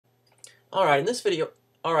Alright, in this video,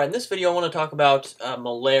 I want to talk about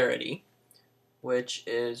molarity, which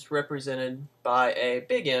is represented by a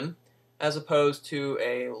big M as opposed to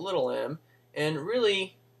a little m. And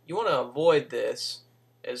really, you want to avoid this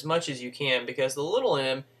as much as you can because the little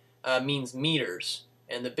m means meters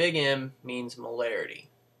and the big M means molarity.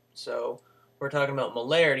 So we're talking about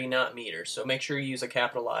molarity, not meters. So make sure you use a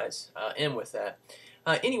capitalized M with that.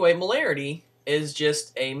 Anyway, molarity is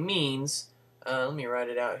just a means. Let me write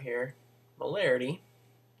it out here. Molarity.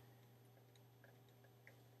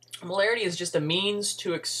 Molarity is just a means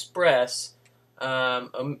to express,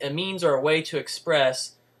 a means or a way to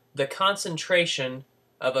express the concentration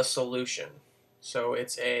of a solution. So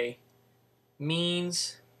it's a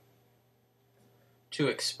means to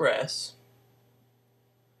express,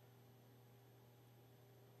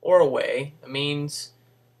 or a way, a means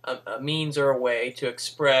or a way to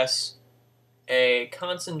express a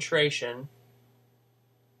concentration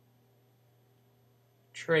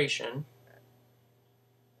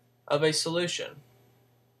of a solution.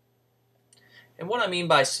 And what I mean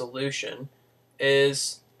by solution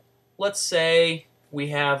is, let's say we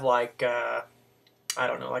have like, I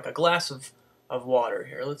don't know, like a glass of water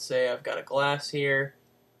here. Let's say I've got a glass here,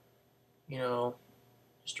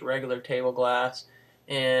 just a regular table glass,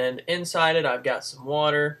 and inside it I've got some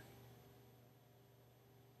water.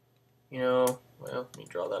 Well, let me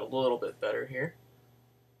draw that a little bit better here.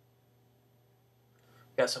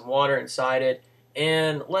 Got some water inside it,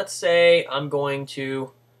 and let's say I'm going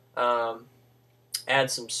to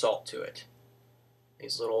add some salt to it.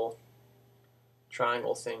 These little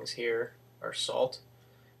triangle things here are salt,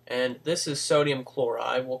 and this is sodium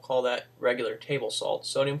chloride. We'll call that regular table salt.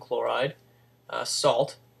 Sodium chloride,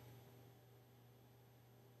 salt.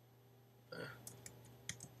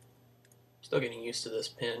 Still getting used to this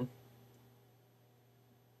pen.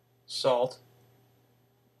 Salt.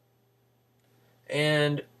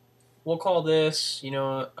 And we'll call this,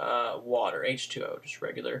 water, H2O, just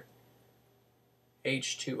regular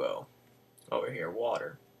H2O. Over here,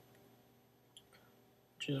 water,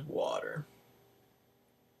 which is water.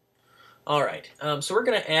 All right, so we're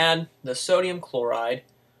going to add the sodium chloride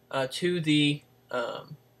to the,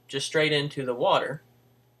 just straight into the water.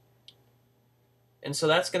 And so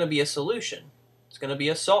that's going to be a solution. It's going to be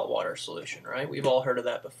a saltwater solution, right? We've all heard of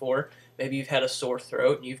that before. Maybe you've had a sore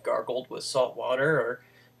throat and you've gargled with salt water, or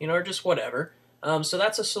or just whatever. So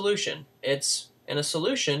that's a solution. And a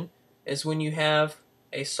solution is when you have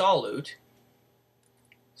a solute,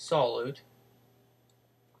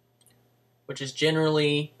 which is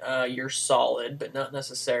generally your solid, but not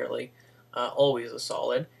necessarily always a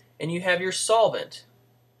solid. And you have your solvent,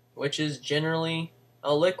 which is generally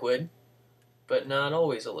a liquid, but not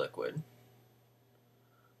always a liquid.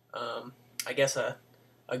 I guess a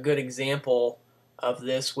good example of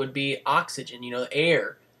this would be oxygen,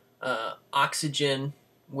 air. Oxygen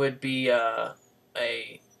would be a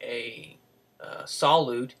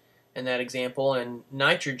solute in that example, and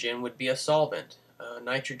nitrogen would be a solvent.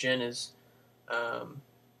 Nitrogen is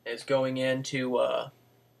going into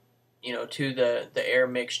to the air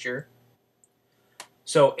mixture.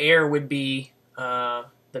 So air would be the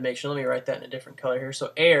mixture. Let me write that in a different color here.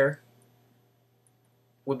 So air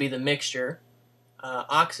would be the mixture.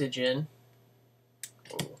 Oxygen,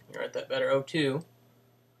 let me write that better, O2.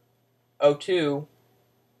 O2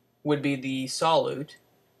 would be the solute.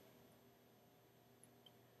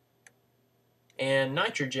 And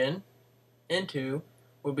nitrogen, N2,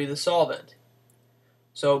 would be the solvent.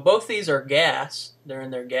 So both these are gas. They're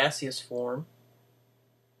in their gaseous form.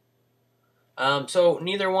 So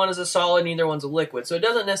neither one is a solid, neither one's a liquid. So it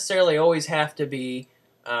doesn't necessarily always have to be,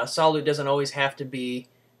 solute doesn't always have to be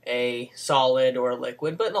a solid or a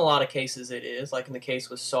liquid, but in a lot of cases it is, like in the case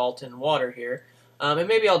with salt and water here. And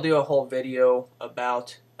maybe I'll do a whole video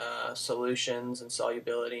about solutions and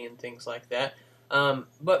solubility and things like that.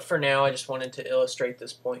 But for now, I just wanted to illustrate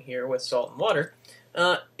this point here with salt and water.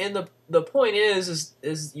 And the point is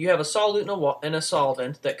you have a solute and a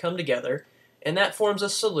solvent that come together, and that forms a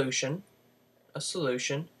solution.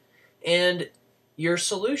 And your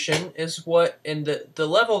solution is what, in the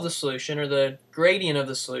level of the solution, or the gradient of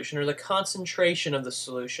the solution, or the concentration of the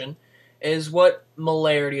solution, is what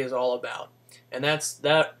molarity is all about. And that's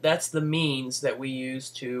the means that we use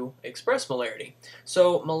to express molarity.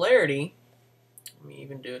 So molarity, let me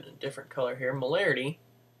even do it in a different color here, molarity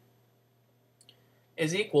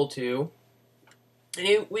is equal to,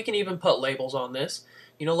 and we can even put labels on this.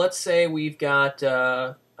 Let's say we've got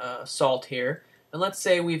salt here, and let's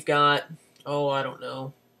say we've got, I don't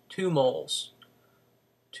know, 2 moles.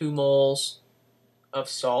 2 moles of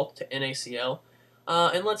salt to NaCl.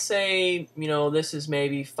 And let's say, this is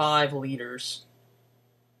maybe 5 liters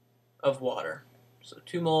of water. So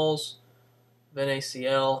 2 moles of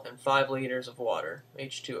NaCl and 5 liters of water,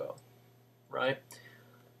 H2O, right?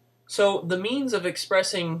 So the means of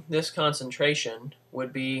expressing this concentration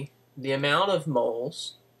would be the amount of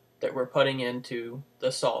moles that we're putting into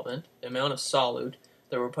the solvent, the amount of solute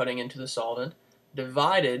that we're putting into the solvent,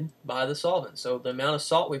 divided by the solvent. So the amount of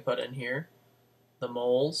salt we put in here, the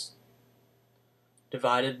moles,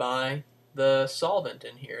 divided by the solvent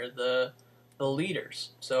in here, the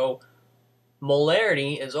liters. So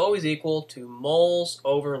molarity is always equal to moles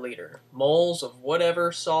over liter. Moles of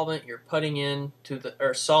whatever solvent you're putting into the,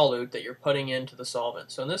 or solute that you're putting into the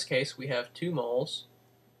solvent. So in this case, we have 2 moles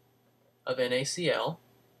of NaCl,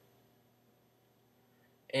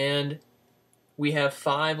 and we have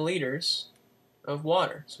 5 liters of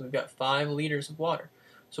water. So we've got 5 liters of water.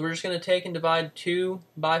 So we're just going to take and divide 2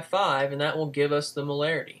 by 5, and that will give us the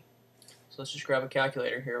molarity. So let's just grab a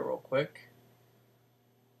calculator here real quick.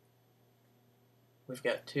 We've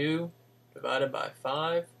got 2 divided by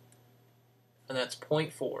 5, and that's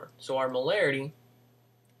 0.4. So our molarity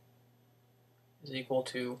is equal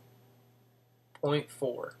to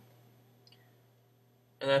 0.4.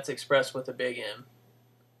 And that's expressed with a big M.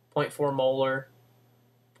 0.4 molar,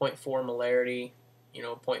 0.4 molarity,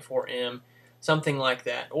 0.4 M, something like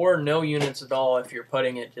that. Or no units at all if you're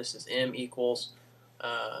putting it just as M equals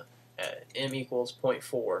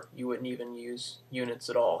 0.4. You wouldn't even use units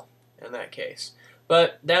at all in that case.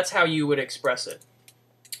 But that's how you would express it.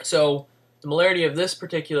 So the molarity of this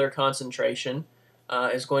particular concentration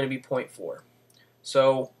is going to be 0.4.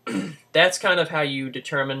 So that's kind of how you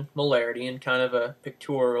determine molarity, and kind of a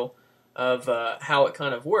pictorial of how it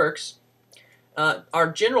kind of works.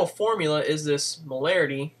 Our general formula is this: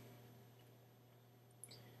 molarity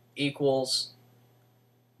equals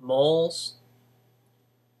moles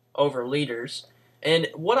over liters. And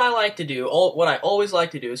what I like to do, what I always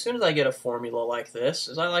like to do, as soon as I get a formula like this,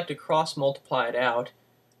 is I like to cross multiply it out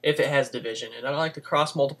if it has division. And I like to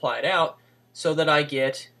cross multiply it out so that I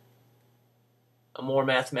get a more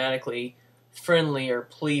mathematically friendly or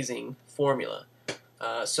pleasing formula.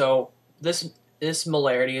 So this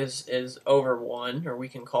molarity is over 1, or we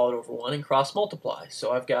can call it over 1, and cross multiply.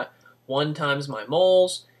 So I've got 1 times my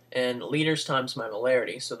moles and liters times my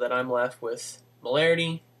molarity, so that I'm left with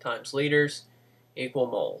molarity times liters equal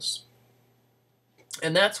moles.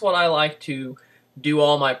 And that's what I like to do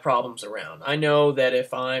all my problems around. I know that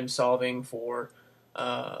if I'm solving for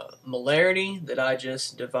molarity, that I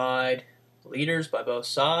just divide liters by both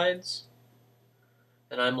sides,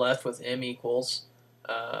 and I'm left with M equals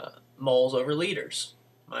moles over liters,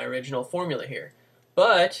 my original formula here.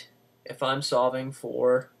 But if I'm solving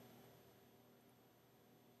for,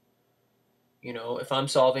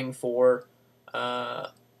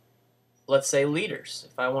 let's say liters,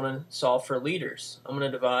 if I want to solve for liters, I'm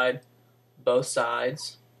going to divide both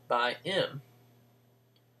sides by M.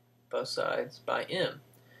 Both sides by M.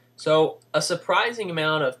 So a surprising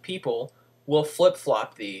amount of people will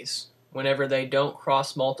flip-flop these whenever they don't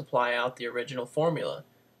cross-multiply out the original formula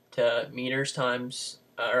to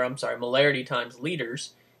molarity times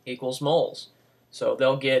liters equals moles. So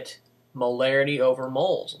they'll get molarity over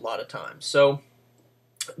moles a lot of times. So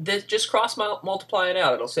just cross-multiply it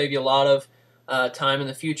out. It'll save you a lot of time in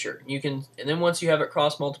the future. And then once you have it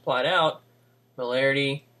cross-multiplied out,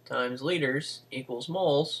 molarity times liters equals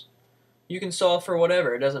moles, you can solve for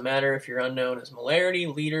whatever. It doesn't matter if you're unknown as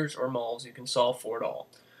molarity, liters, or moles. You can solve for it all.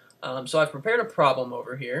 So I've prepared a problem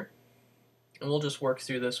over here, and we'll just work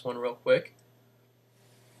through this one real quick.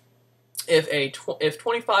 If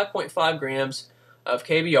 25.5 grams of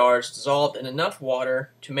KBr is dissolved in enough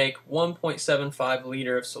water to make 1.75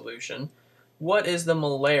 liter of solution, what is the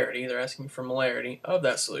molarity, they're asking for molarity, of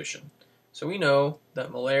that solution? So we know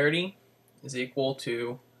that molarity is equal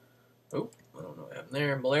to, I don't know what happened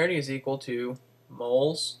there. Molarity is equal to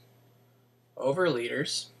moles over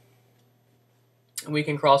liters. And we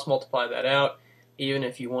can cross multiply that out, even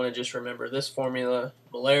if you want to just remember this formula: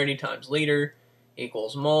 molarity times liter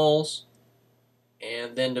equals moles,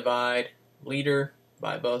 and then divide liter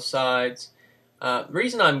by both sides. The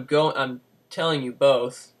reason I'm telling you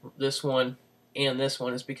both, this one and this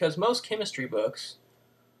one, is because most chemistry books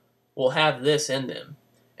will have this in them.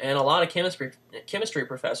 And a lot of chemistry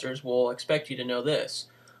professors will expect you to know this.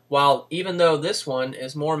 While even though this one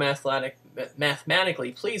is more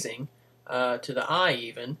mathematically pleasing to the eye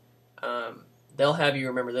even, they'll have you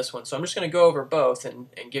remember this one. So I'm just going to go over both and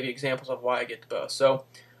give you examples of why I get to both. So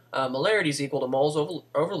molarity is equal to moles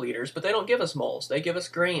over liters, but they don't give us moles. They give us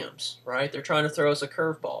grams, right? They're trying to throw us a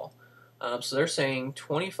curveball. So they're saying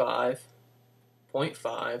 25.5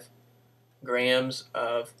 0.5 grams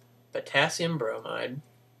of potassium bromide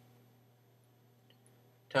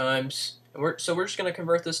times, so we're just going to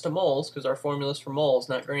convert this to moles because our formula is for moles,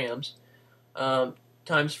 not grams,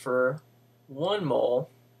 times for 1 mole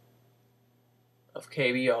of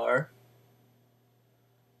KBr,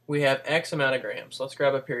 we have X amount of grams. Let's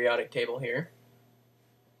grab a periodic table here.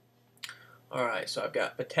 Alright, so I've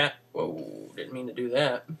got whoa, didn't mean to do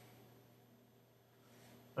that.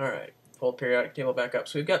 Alright, pull the periodic table back up.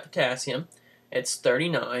 So we've got potassium, it's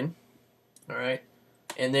 39, alright,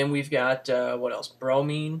 and then we've got, what else,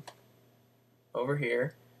 bromine over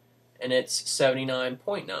here, and it's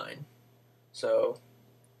 79.9. So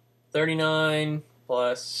 39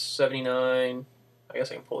 plus 79, I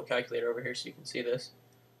guess I can pull a calculator over here so you can see this.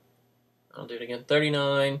 I'll do it again.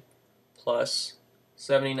 39 plus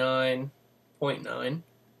 79.9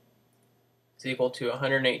 is equal to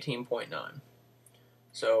 118.9.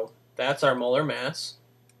 So that's our molar mass.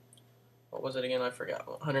 What was it again? I forgot.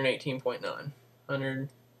 118.9.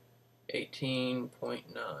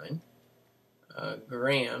 118.9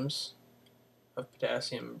 grams of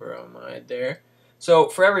potassium bromide there. So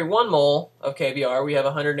for every 1 mole of KBr, we have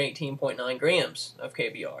 118.9 grams of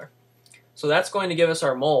KBr. So that's going to give us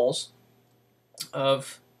our moles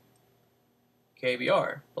of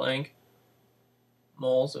KBr, blank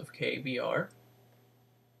moles of KBr,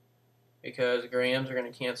 because grams are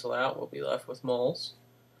going to cancel out. We'll be left with moles.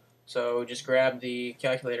 So just grab the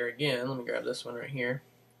calculator again. Let me grab this one right here.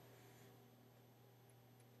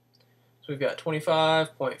 So we've got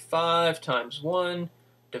 25.5 times 1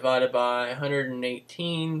 divided by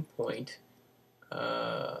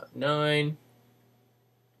 118.9.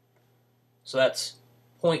 So that's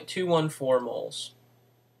 0.214 moles.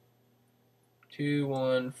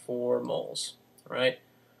 214 moles, right?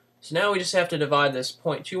 So now we just have to divide this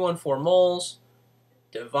 0.214 moles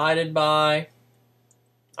divided by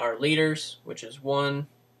our liters, which is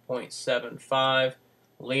 1.75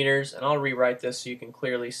 liters, and I'll rewrite this so you can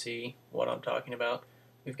clearly see what I'm talking about.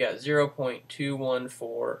 We've got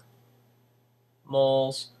 0.214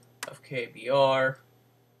 moles of KBr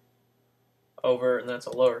over, and that's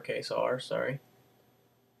a lowercase r, sorry,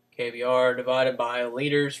 KBr divided by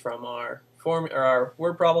liters from our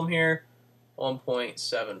word problem here,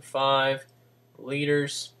 1.75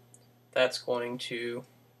 liters. That's going to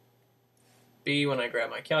be, when I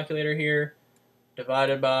grab my calculator here,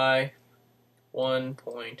 divided by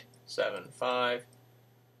 1.75.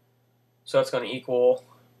 So that's going to equal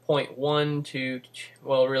 0.122,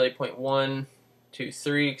 well, really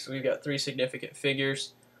 0.123, because we've got 3 significant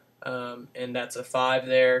figures, and that's a 5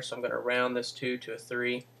 there, so I'm going to round this 2 to a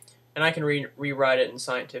 3. And I can rewrite it in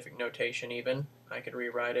scientific notation even. I could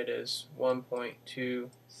rewrite it as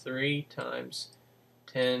 1.23 times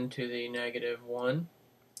 10 to the negative 1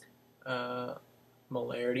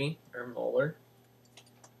 molarity, or molar.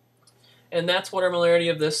 And that's what our molarity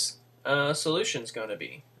of this solution is going to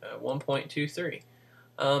be, 1.23.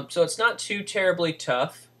 So it's not too terribly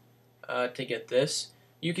tough to get this.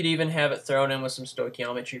 You could even have it thrown in with some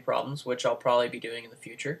stoichiometry problems, which I'll probably be doing in the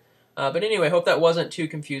future. But anyway, hope that wasn't too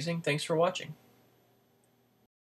confusing. Thanks for watching.